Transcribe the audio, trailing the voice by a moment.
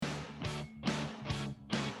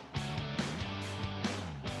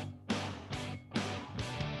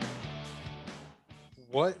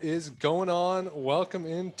What is going on? Welcome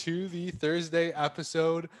into the Thursday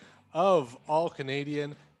episode of All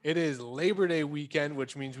Canadian. It is Labor Day weekend,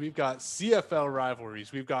 which means we've got CFL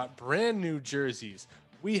rivalries, we've got brand new jerseys,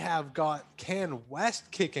 we have got Can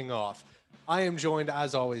West kicking off. I am joined,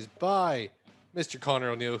 as always, by Mr. Connor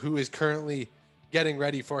O'Neill, who is currently getting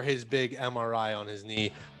ready for his big MRI on his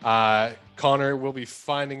knee. Connor will be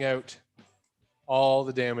finding out all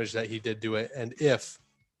the damage that he did to it and if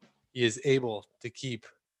he is able to keep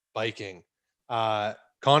biking.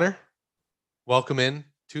 Connor, welcome in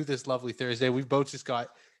to this lovely Thursday. We've both just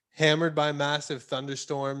got hammered by massive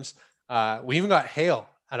thunderstorms. We even got hail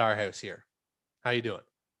at our house here. How you doing?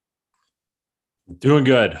 Doing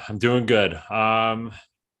good. I'm doing good.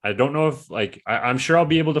 I don't know if I'm sure I'll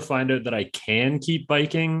be able to find out that I can keep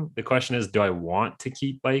biking. The question is, do I want to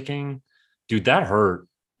keep biking? Dude, that hurt.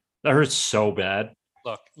 That hurts so bad.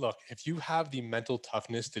 Look, if you have the mental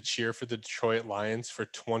toughness to cheer for the Detroit Lions for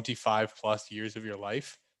 25 plus years of your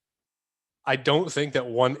life, I don't think that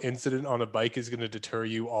one incident on a bike is going to deter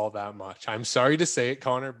you all that much. I'm sorry to say it,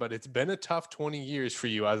 Connor, but it's been a tough 20 years for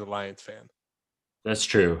you as a Lions fan. That's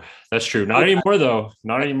true. That's true. Say Not that, anymore though.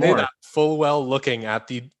 Not say that anymore. full well looking at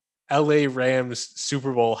the LA Rams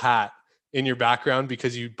Super Bowl hat in your background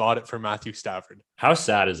because you bought it for Matthew Stafford. How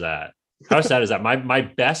sad is that? How sad is that? My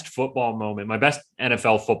best football moment, my best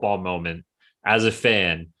NFL football moment as a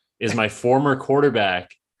fan is my former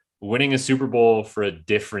quarterback winning a Super Bowl for a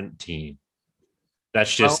different team.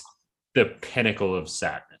 That's Well, just the pinnacle of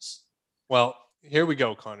sadness. well, here we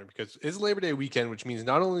go, Connor, because it's Labor Day weekend, which means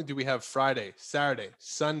not only do we have Friday, Saturday,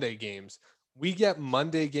 Sunday games, we get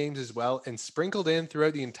Monday games as well. And sprinkled in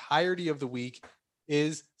throughout the entirety of the week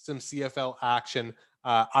is some CFL action.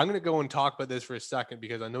 I'm going to go and talk about this for a second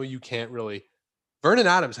because I know you can't really. Vernon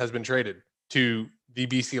Adams has been traded to the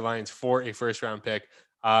BC Lions for a first round pick.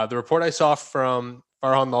 The report I saw from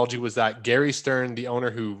Farhan Lalji was that Gary Stern, the owner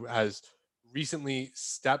who has recently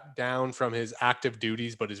stepped down from his active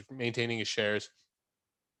duties but is maintaining his shares,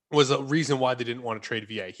 was a reason why they didn't want to trade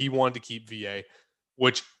VA. He wanted to keep VA,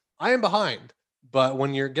 which I am behind. But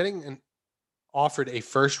when you're offered a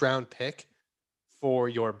first round pick for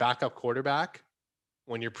your backup quarterback,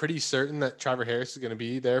 when you're pretty certain that Trevor Harris is going to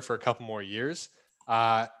be there for a couple more years,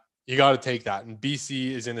 you got to take that. And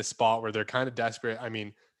BC is in a spot where they're kind of desperate. I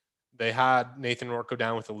mean, they had Nathan Rourke go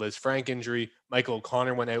down with a Liz Frank injury. Michael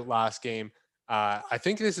O'Connor went out last game. I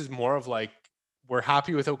think this is more of like, we're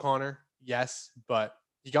happy with O'Connor, yes, but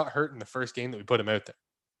he got hurt in the first game that we put him out there.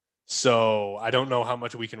 So I don't know how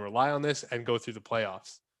much we can rely on this and go through the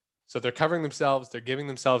playoffs. So they're covering themselves. They're giving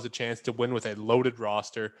themselves a chance to win with a loaded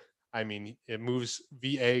roster. I mean, it moves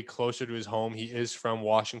VA closer to his home. He is from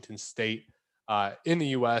Washington State in the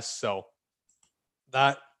U.S. So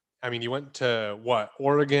that, I mean, you went to what,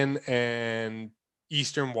 Oregon and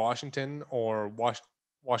Eastern Washington or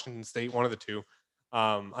Washington State, one of the two.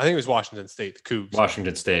 I think it was Washington State, the Cougs.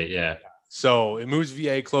 Washington State, yeah. So it moves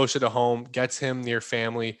VA closer to home, gets him near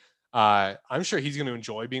family. I'm sure he's going to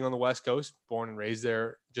enjoy being on the West Coast, born and raised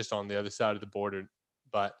there, just on the other side of the border.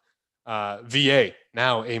 But VA,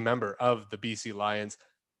 now a member of the BC Lions.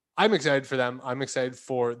 I'm excited for them. I'm excited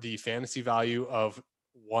for the fantasy value of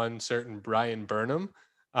one certain Brian Burnham,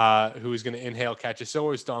 who is going to inhale catches.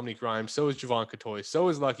 So is Dominique Rhymes. So is Javon Catoy. So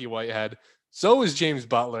is Lucky Whitehead. So is James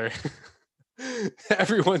Butler.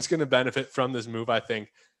 Everyone's going to benefit from this move, I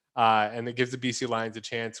think. And it gives the BC Lions a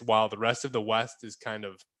chance while the rest of the West is kind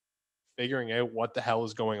of figuring out what the hell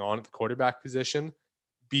is going on at the quarterback position.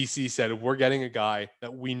 BC said, we're getting a guy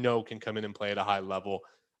that we know can come in and play at a high level.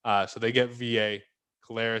 So they get VA,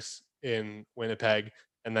 Caleris in Winnipeg,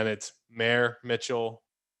 and then it's Mayer, Mitchell,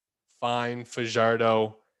 Fine,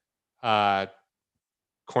 Fajardo,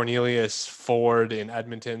 Cornelius, Ford in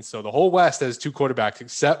Edmonton. So the whole West has two quarterbacks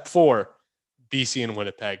except for BC and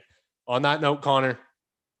Winnipeg. On that note, Connor,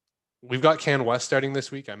 we've got Can West starting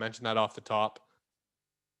this week. I mentioned that off the top.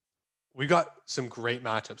 We got some great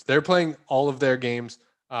matchups. They're playing all of their games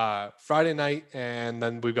Friday night, and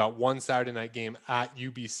then we've got one Saturday night game at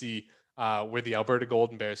UBC where the Alberta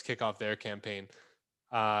Golden Bears kick off their campaign.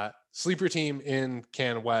 Sleeper team in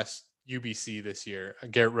Can West, UBC this year.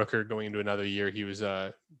 Garrett Rooker going into another year. He was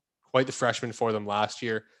quite the freshman for them last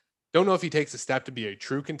year. Don't know if he takes a step to be a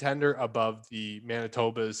true contender above the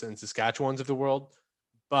Manitobas and Saskatchewans of the world,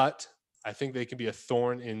 but I think they can be a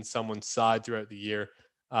thorn in someone's side throughout the year.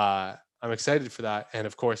 I'm excited for that. And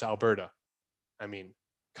of course, Alberta. I mean,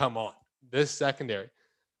 come on. This secondary,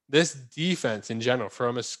 this defense in general,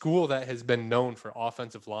 from a school that has been known for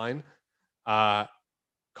offensive line, Connor.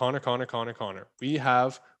 We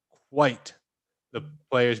have quite the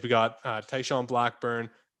players. We got Tyshawn Blackburn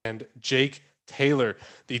and Jake Taylor,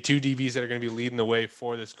 the two DBs that are going to be leading the way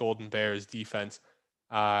for this Golden Bears defense.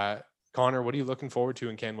 Connor, what are you looking forward to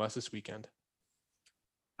in Can West this weekend?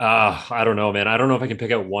 I don't know, man. I don't know if I can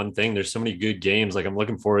pick out one thing. There's so many good games. Like I'm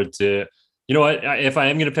looking forward to, you know what? If I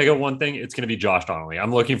am going to pick out one thing, it's going to be Josh Donnelly.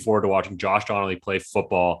 I'm looking forward to watching Josh Donnelly play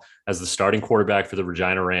football as the starting quarterback for the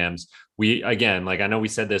Regina Rams. We, again, like I know we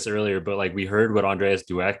said this earlier, but like we heard what Andreas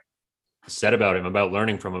Dueck said about him, about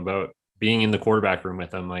learning from him, about being in the quarterback room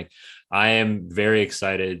with him. Like I am very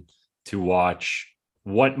excited to watch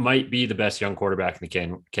what might be the best young quarterback in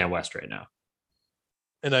the Can West right now.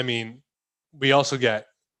 And I mean, we also get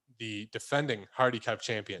the defending Hardy Cup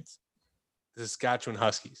champions, the Saskatchewan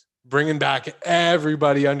Huskies, bringing back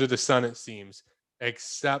everybody under the sun, it seems,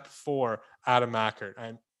 except for Adam Ackert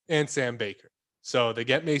and Sam Baker. So they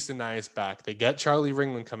get Mason Nias back. They get Charlie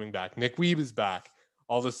Ringland coming back. Nick Weeb is back.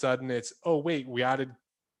 All of a sudden it's, oh, wait, we added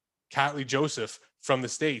Catley Joseph from the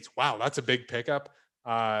States. Wow, that's a big pickup.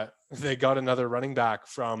 They got another running back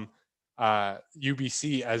from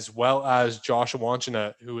UBC, as well as Josh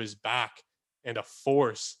Wanchina, who is back and a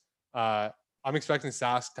force. I'm expecting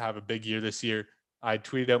Sask to have a big year this year. I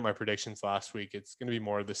tweeted out my predictions last week. It's going to be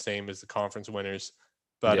more of the same as the conference winners,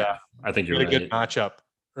 but yeah, I think you're a right. good matchup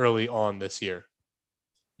early on this year.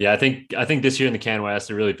 Yeah, I think this year in the Can West,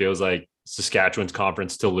 it really feels like Saskatchewan's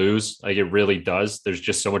conference to lose. Like it really does. There's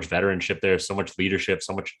just so much veteranship there, so much leadership,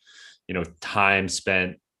 so much, time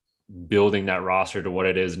spent building that roster to what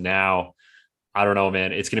it is now. I don't know,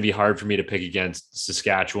 man. It's going to be hard for me to pick against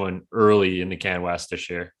Saskatchewan early in the Can West this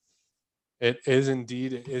year. It is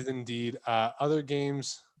indeed. It is indeed. Other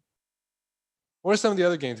games. What are some of the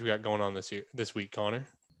other games we got going on this week, Connor?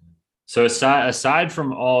 So aside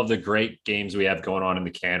from all of the great games we have going on in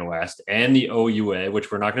the Can West and the OUA,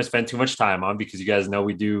 which we're not going to spend too much time on because you guys know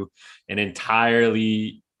we do an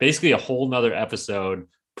basically a whole nother episode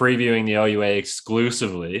previewing the OUA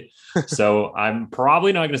exclusively. So I'm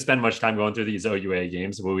probably not going to spend much time going through these OUA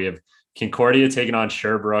games, but we have Concordia taking on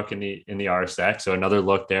Sherbrooke in the RSEC. So another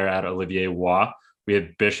look there at Olivier Roy. We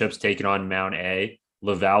have Bishops taking on Mount A,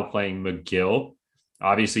 Laval playing McGill.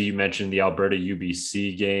 Obviously, you mentioned the Alberta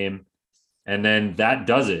UBC game. And then that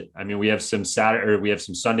does it. I mean, we have some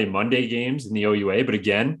Sunday, Monday games in the OUA, but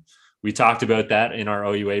again, we talked about that in our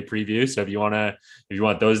OUA preview. So if you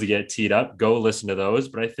want those to get teed up, go listen to those.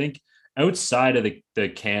 But I think outside of the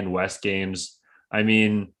Can West games, I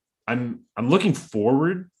mean, I'm looking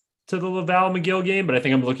forward to the Laval McGill game, but I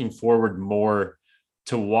think I'm looking forward more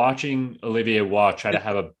to watching Olivier Roy try to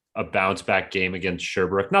have a bounce back game against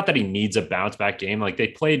Sherbrooke. Not that he needs a bounce back game. Like they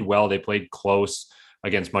played well, they played close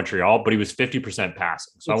against Montreal, but he was 50%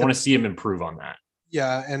 passing. So I want to see him improve on that.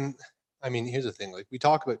 Yeah. And I mean, here's the thing. Like we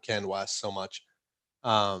talk about Can West so much.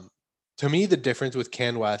 To me, the difference with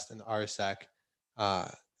Can West and RSEC,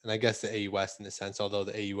 and I guess the AU West in a sense, although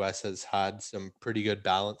the AUS has had some pretty good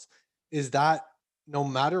balance, is that no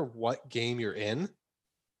matter what game you're in,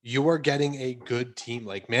 you are getting a good team.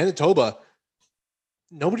 Like Manitoba,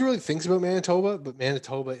 nobody really thinks about Manitoba, but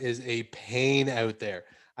Manitoba is a pain out there.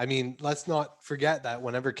 I mean, let's not forget that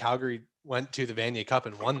whenever Calgary went to the Vanier Cup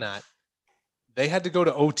and won that, they had to go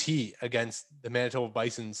to OT against the Manitoba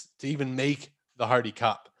Bisons to even make the Hardy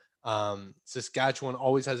Cup. Saskatchewan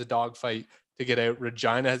always has a dogfight to get out.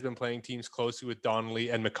 Regina has been playing teams closely with Donnelly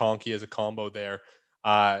and McConkey as a combo there.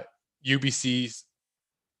 UBC's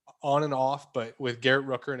on and off, but with Garrett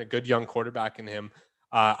Rooker and a good young quarterback in him,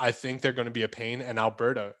 I think they're going to be a pain. And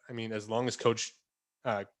Alberta, I mean, as long as Coach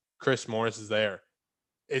Chris Morris is there,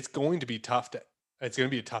 it's going to be tough. It's going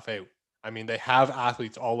to be a tough out. I mean, they have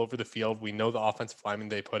athletes all over the field. We know the offensive linemen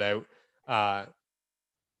they put out.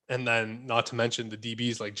 And then not to mention the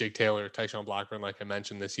DBs like Jake Taylor, Tyshawn Blackburn, like I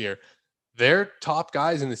mentioned this year. They're top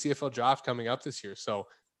guys in the CFL draft coming up this year. So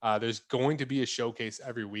there's going to be a showcase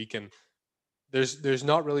every week. And there's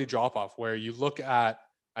not really drop off where you look at,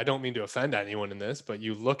 I don't mean to offend anyone in this, but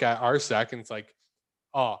you look at RSEC and it's like,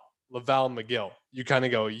 oh, Laval McGill. You kind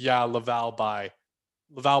of go, yeah, Laval by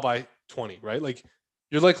 20, right? Like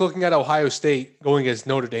you're like looking at Ohio State going against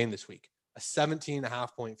Notre Dame this week, a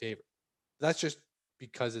 17.5 point favorite. That's just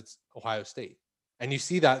because it's Ohio State. And you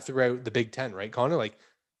see that throughout the Big Ten, right, Connor? Like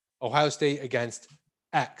Ohio State against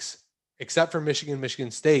X, except for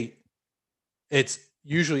Michigan State, it's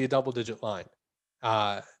usually a double digit line.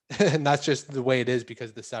 And that's just the way it is because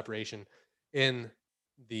of the separation in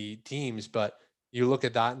the teams. But you look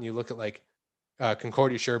at that and you look at like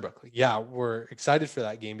Concordia Sherbrooke. Like, yeah, we're excited for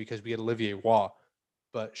that game because we had Olivier Roy,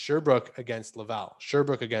 but Sherbrooke against Laval,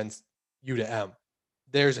 Sherbrooke against U to M.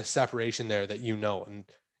 There's a separation there that you know. And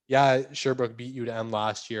yeah, Sherbrooke beat U to M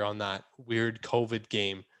last year on that weird COVID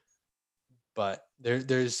game, but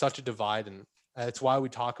there's such a divide. And It's why we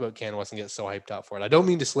talk about Canada West and get so hyped up for it. I don't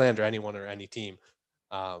mean to slander anyone or any team.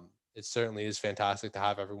 It certainly is fantastic to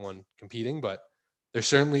have everyone competing, but there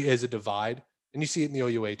certainly is a divide, and you see it in the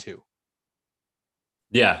OUA too.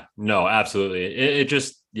 Yeah, no, absolutely. It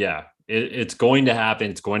just, yeah, it's going to happen.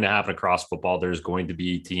 It's going to happen across football. There's going to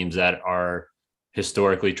be teams that are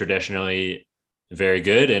historically, traditionally very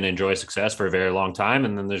good and enjoy success for a very long time.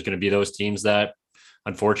 And then there's going to be those teams that,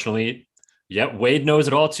 unfortunately, Wade knows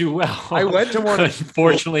it all too well. I went to one.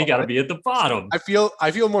 Unfortunately, got to be at the bottom.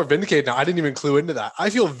 I feel more vindicated now. I didn't even clue into that. I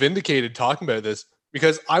feel vindicated talking about this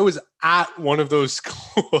because I was at one of those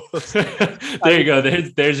schools. There you go.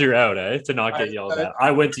 There's your out, to not get yelled at.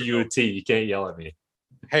 I went to UT. You can't yell at me.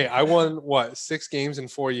 Hey, I won 6 games in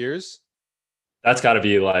 4 years? That's got to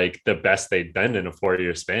be like the best they've been in a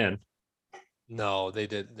 4-year span. No, they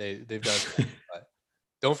did. They've done. But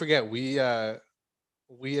don't forget, we as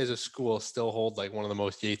a school still hold like one of the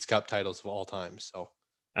most Yates Cup titles of all time. So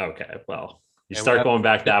okay, well, you start going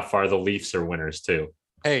back that far, the Leafs are winners too.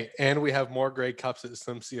 Hey, and we have more Grey Cups at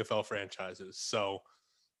some CFL franchises. So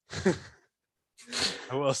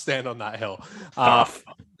I will stand on that hill.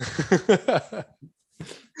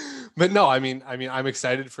 But no, I mean, I'm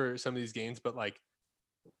excited for some of these games, but like,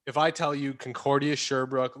 if I tell you Concordia,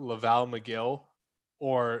 Sherbrooke, Laval, McGill,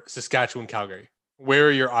 or Saskatchewan, Calgary, where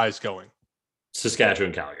are your eyes going?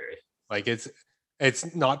 Saskatchewan, Calgary. Like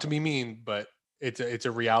it's not to be mean, but it's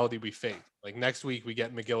a reality we face. Like next week we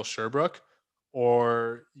get McGill, Sherbrooke,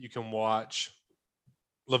 or you can watch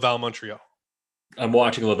Laval, Montreal. I'm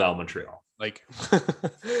watching Laval, Montreal. Like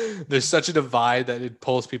there's such a divide that it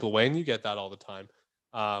pulls people away, and you get that all the time.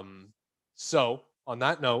 So on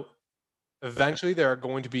that note, eventually there are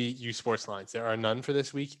going to be U Sports lines. There are none for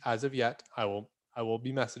this week as of yet. I will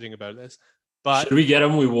be messaging about this. But should we get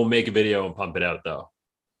them? We will make a video and pump it out though.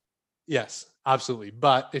 Yes, absolutely.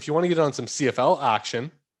 But if you want to get on some CFL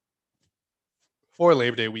action for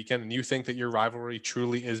Labor Day weekend and you think that your rivalry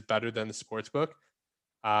truly is better than the sportsbook,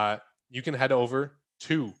 you can head over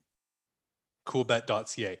to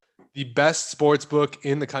coolbet.ca. The best sportsbook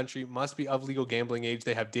in the country, must be of legal gambling age.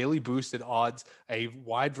 They have daily boosted odds, a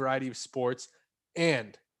wide variety of sports,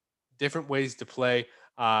 and different ways to play.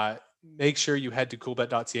 Make sure you head to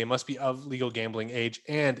coolbet.ca. Must be of legal gambling age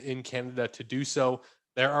and in Canada to do so.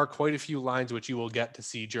 There are quite a few lines which you will get to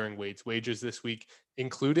see during Wade's Wagers this week,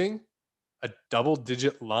 including a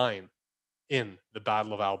double-digit line in the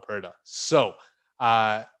Battle of Alberta. So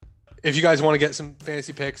if you guys want to get some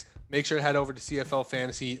fantasy picks, make sure to head over to CFL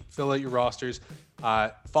Fantasy, fill out your rosters.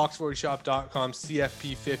 Fox40shop.com,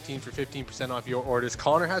 CFP15 for 15% off your orders.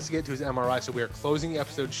 Connor has to get to his MRI, so we are closing the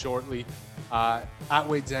episode shortly. At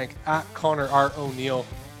Wade Zank, at Connor R. O'Neill.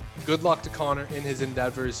 Good luck to Connor in his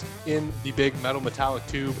endeavors in the big metal metallic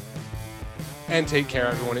tube. And take care,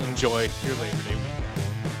 everyone. Enjoy your Labor Day weekend.